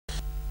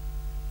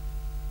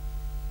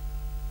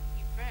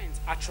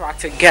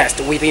Attracted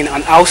guests within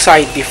and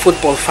outside the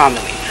football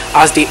family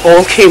as they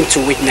all came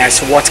to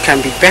witness what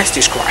can be best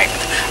described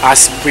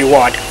as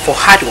reward for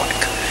hard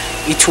work.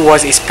 It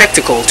was a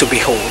spectacle to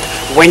behold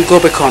when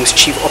Globacom's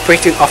Chief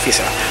Operating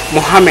Officer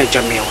Mohammed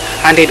Jamil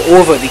handed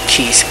over the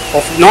keys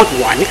of not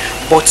one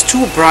but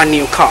two brand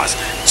new cars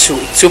to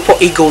Super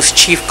Eagles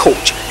Chief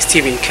Coach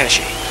Stephen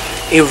Keshi,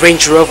 a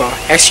Range Rover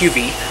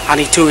SUV and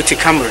a Toyota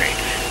Camry.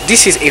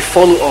 This is a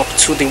follow-up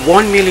to the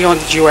 $1 million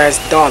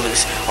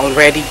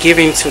already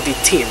given to the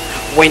team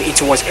when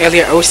it was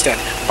earlier hosted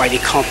by the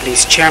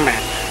company's chairman,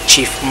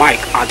 Chief Mike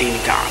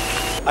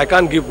Adenuga. I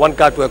can't give one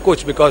car to a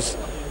coach because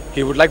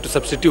he would like to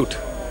substitute.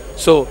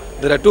 So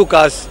there are two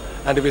cars,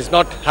 and if he's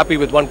not happy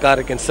with one car,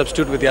 he can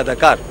substitute with the other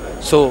car.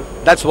 So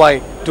that's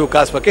why two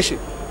cars for Keshi.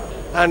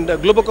 And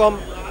Globacom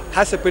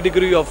has a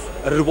pedigree of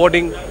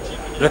rewarding,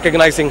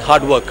 recognizing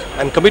hard work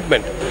and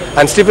commitment.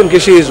 And Stephen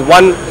Keshi is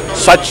one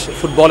such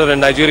footballer in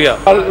Nigeria.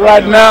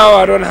 Right now,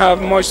 I don't have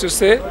much to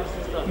say.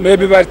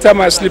 Maybe by the time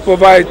I sleep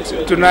over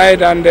it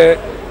tonight, and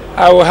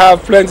I will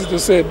have plenty to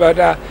say. But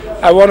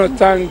I want to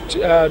thank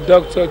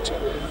Dr.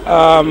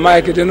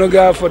 Mike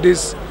Adenuga for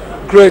this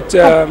great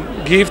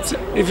gift.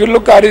 If you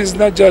look at it, it's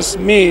not just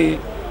me.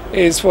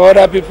 It's for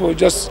other people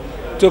just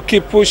to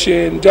keep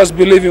pushing, just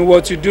believe in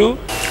what you do.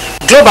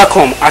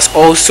 Globacom has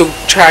also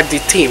charged the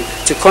team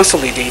to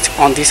consolidate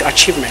on this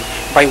achievement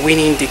by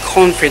winning the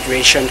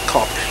Confederation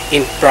Cup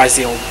in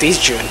Brazil this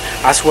June,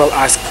 as well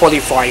as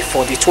qualify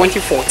for the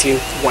 2014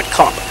 World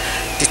Cup.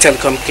 The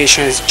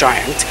telecommunications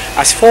giant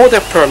has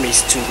further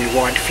promised to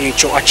reward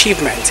future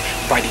achievements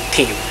by the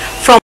team.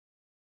 From